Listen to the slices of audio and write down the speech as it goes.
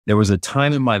There was a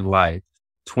time in my life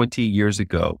 20 years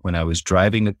ago when I was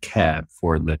driving a cab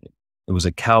for a living. It was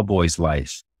a cowboy's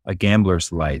life, a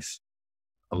gambler's life,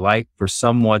 a life for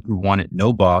someone who wanted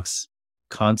no boss,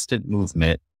 constant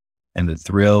movement, and the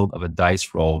thrill of a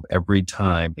dice roll every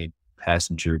time a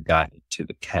passenger got into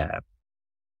the cab.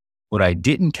 What I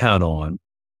didn't count on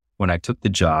when I took the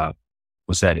job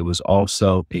was that it was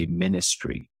also a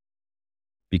ministry.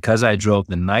 Because I drove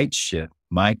the night shift,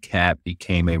 my cab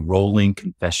became a rolling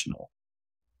confessional.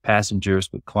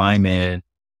 Passengers would climb in,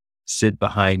 sit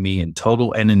behind me in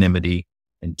total anonymity,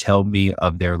 and tell me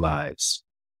of their lives.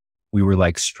 We were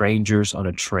like strangers on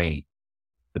a train,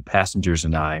 the passengers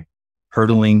and I,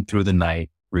 hurtling through the night,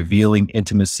 revealing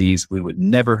intimacies we would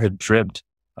never have dreamt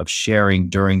of sharing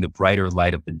during the brighter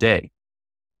light of the day.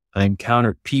 I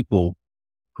encountered people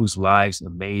whose lives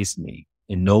amazed me,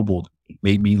 ennobled me,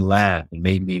 made me laugh, and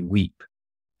made me weep.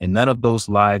 And none of those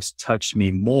lives touched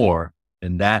me more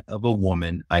than that of a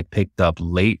woman I picked up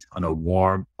late on a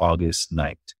warm August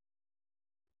night.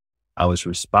 I was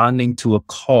responding to a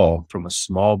call from a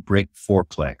small brick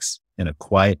fourplex in a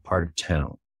quiet part of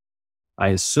town. I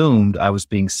assumed I was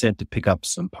being sent to pick up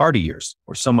some partiers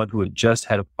or someone who had just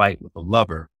had a fight with a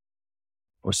lover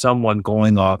or someone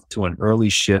going off to an early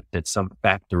shift at some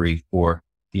factory for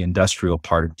the industrial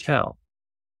part of town.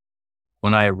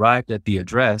 When I arrived at the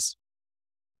address,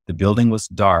 the building was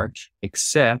dark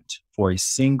except for a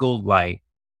single light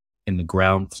in the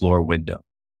ground floor window.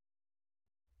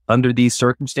 Under these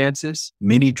circumstances,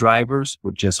 many drivers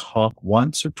would just honk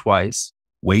once or twice,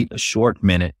 wait a short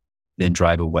minute, then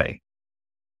drive away.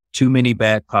 Too many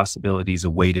bad possibilities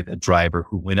awaited a driver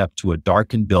who went up to a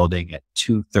darkened building at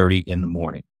 2:30 in the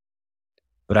morning.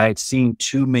 But I had seen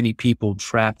too many people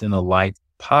trapped in a life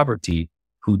of poverty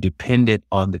who depended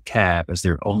on the cab as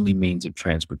their only means of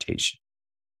transportation.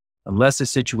 Unless the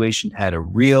situation had a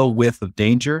real whiff of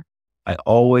danger, I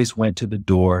always went to the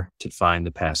door to find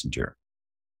the passenger.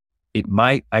 It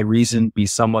might, I reasoned, be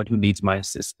someone who needs my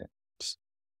assistance.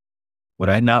 Would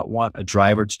I not want a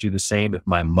driver to do the same if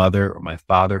my mother or my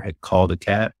father had called a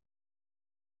cab?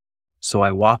 So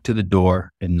I walked to the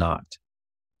door and knocked.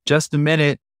 "Just a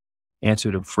minute,"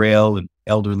 answered a frail and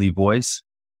elderly voice.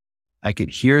 I could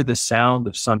hear the sound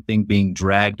of something being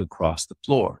dragged across the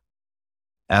floor.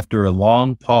 After a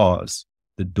long pause,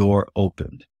 the door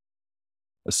opened.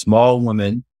 A small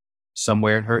woman,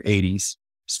 somewhere in her 80s,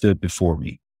 stood before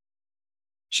me.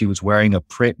 She was wearing a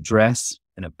print dress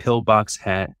and a pillbox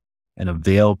hat and a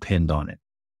veil pinned on it,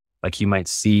 like you might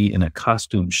see in a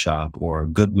costume shop or a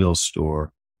Goodwill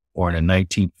store or in a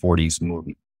 1940s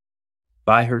movie.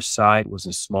 By her side was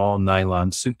a small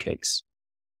nylon suitcase.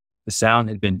 The sound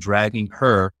had been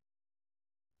her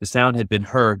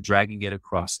dragging it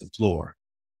across the floor.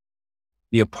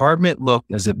 The apartment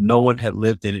looked as if no one had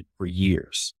lived in it for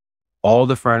years. All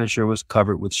the furniture was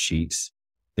covered with sheets.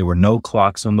 There were no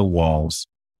clocks on the walls,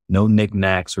 no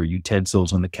knickknacks or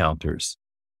utensils on the counters.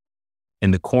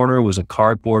 In the corner was a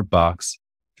cardboard box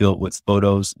filled with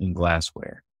photos and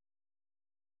glassware.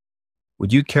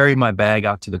 "Would you carry my bag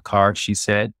out to the car?" she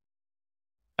said.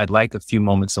 "I'd like a few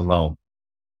moments alone.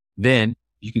 Then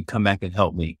you could come back and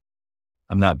help me.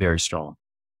 I'm not very strong."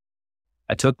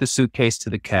 I took the suitcase to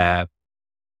the cab,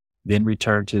 then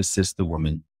returned to assist the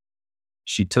woman.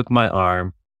 She took my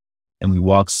arm and we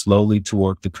walked slowly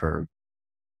toward the curb.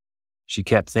 She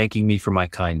kept thanking me for my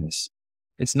kindness.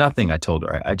 "It's nothing," I told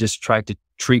her. I just tried to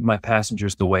treat my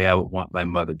passengers the way I would want my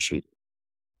mother treated."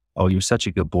 "Oh, you're such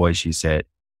a good boy," she said.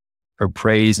 Her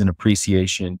praise and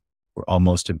appreciation were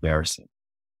almost embarrassing.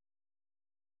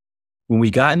 When we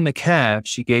got in the cab,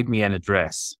 she gave me an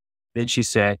address. Then she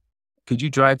said, "Could you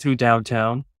drive through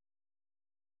downtown?"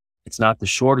 "It's not the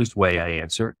shortest way," I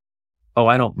answered. "Oh,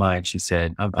 I don't mind," she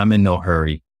said. I'm in no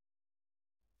hurry.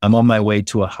 I'm on my way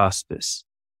to a hospice."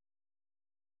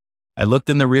 I looked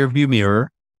in the rearview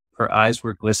mirror. Her eyes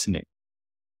were glistening.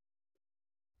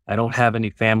 "I don't have any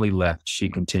family left," she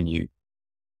continued.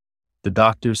 "The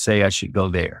doctors say I should go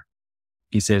there.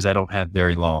 He says I don't have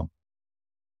very long."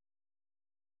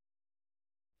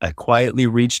 I quietly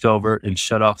reached over and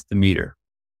shut off the meter.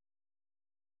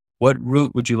 "What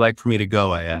route would you like for me to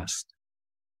go?" I asked.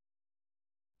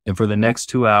 And for the next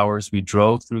 2 hours, we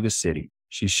drove through the city.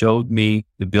 She showed me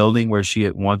the building where she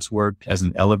had once worked as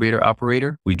an elevator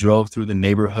operator. We drove through the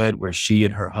neighborhood where she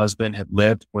and her husband had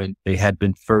lived when they had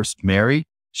been first married.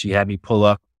 She had me pull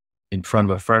up in front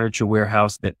of a furniture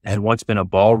warehouse that had once been a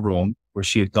ballroom where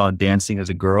she had gone dancing as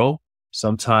a girl.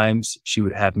 Sometimes she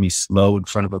would have me slow in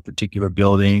front of a particular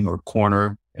building or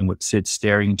corner and would sit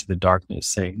staring into the darkness,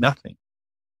 saying nothing.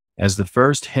 As the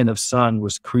first hint of sun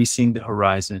was creasing the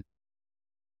horizon,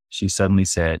 she suddenly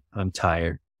said, "I'm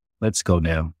tired. Let's go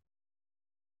now.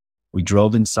 We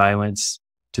drove in silence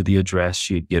to the address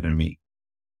she had given me.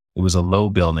 It was a low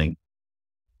building,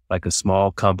 like a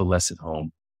small convalescent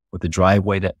home, with a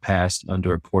driveway that passed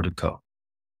under a portico.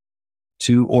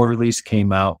 2 orderlies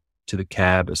came out to the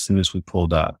cab as soon as we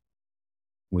pulled up.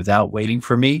 Without waiting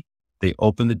for me, they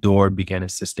opened the door and began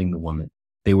assisting the woman.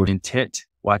 They were intent,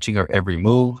 watching her every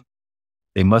move.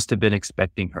 They must have been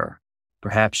expecting her.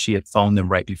 Perhaps she had phoned them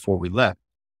right before we left.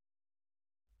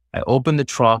 I opened the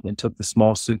trunk and took the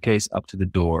small suitcase up to the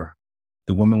door.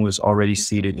 The woman was already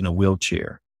seated in a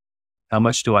wheelchair. "How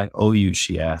much do I owe you?"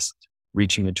 she asked,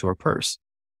 reaching into her purse.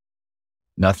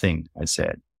 "Nothing," I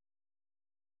said.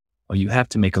 "Oh, you have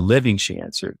to make a living," she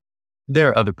answered. "There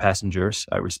are other passengers,"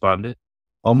 I responded.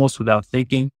 Almost without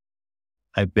thinking,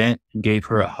 I bent and gave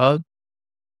her a hug.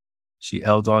 She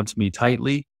held on to me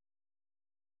tightly.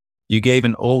 "You gave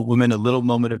an old woman a little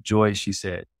moment of joy," she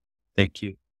said. "Thank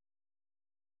you."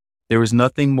 There was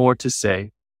nothing more to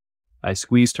say. I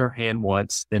squeezed her hand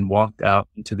once, then walked out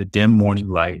into the dim morning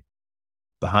light.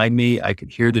 Behind me, I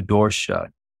could hear the door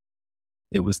shut.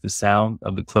 It was the sound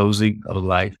of the closing of a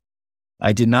life.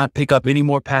 I did not pick up any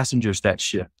more passengers that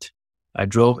shift. I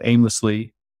drove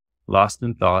aimlessly, lost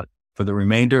in thought. For the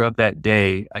remainder of that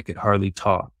day, I could hardly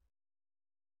talk.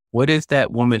 What if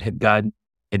that woman had gotten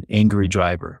an angry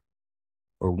driver,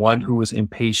 or one who was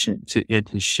impatient to end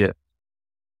his shift?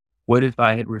 What if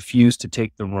I had refused to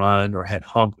take the run, or had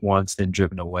honked once then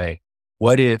driven away?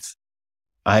 What if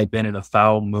I had been in a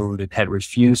foul mood and had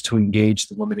refused to engage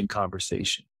the woman in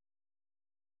conversation?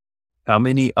 How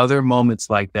many other moments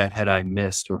like that had I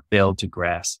missed or failed to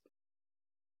grasp?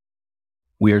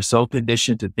 We are so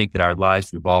conditioned to think that our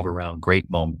lives revolve around great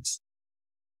moments,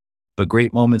 but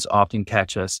great moments often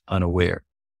catch us unaware.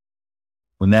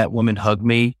 When that woman hugged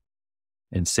me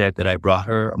and said that I brought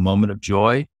her a moment of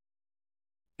joy,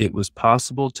 it was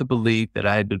possible to believe that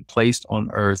I had been placed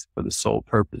on earth for the sole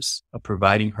purpose of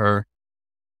providing her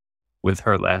with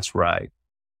her last ride.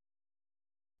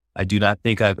 I do not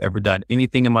think I've ever done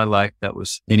anything in my life that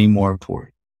was any more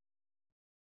important.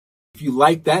 If you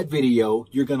like that video,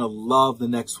 you're going to love the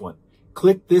next one.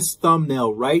 Click this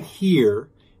thumbnail right here,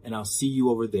 and I'll see you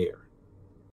over there.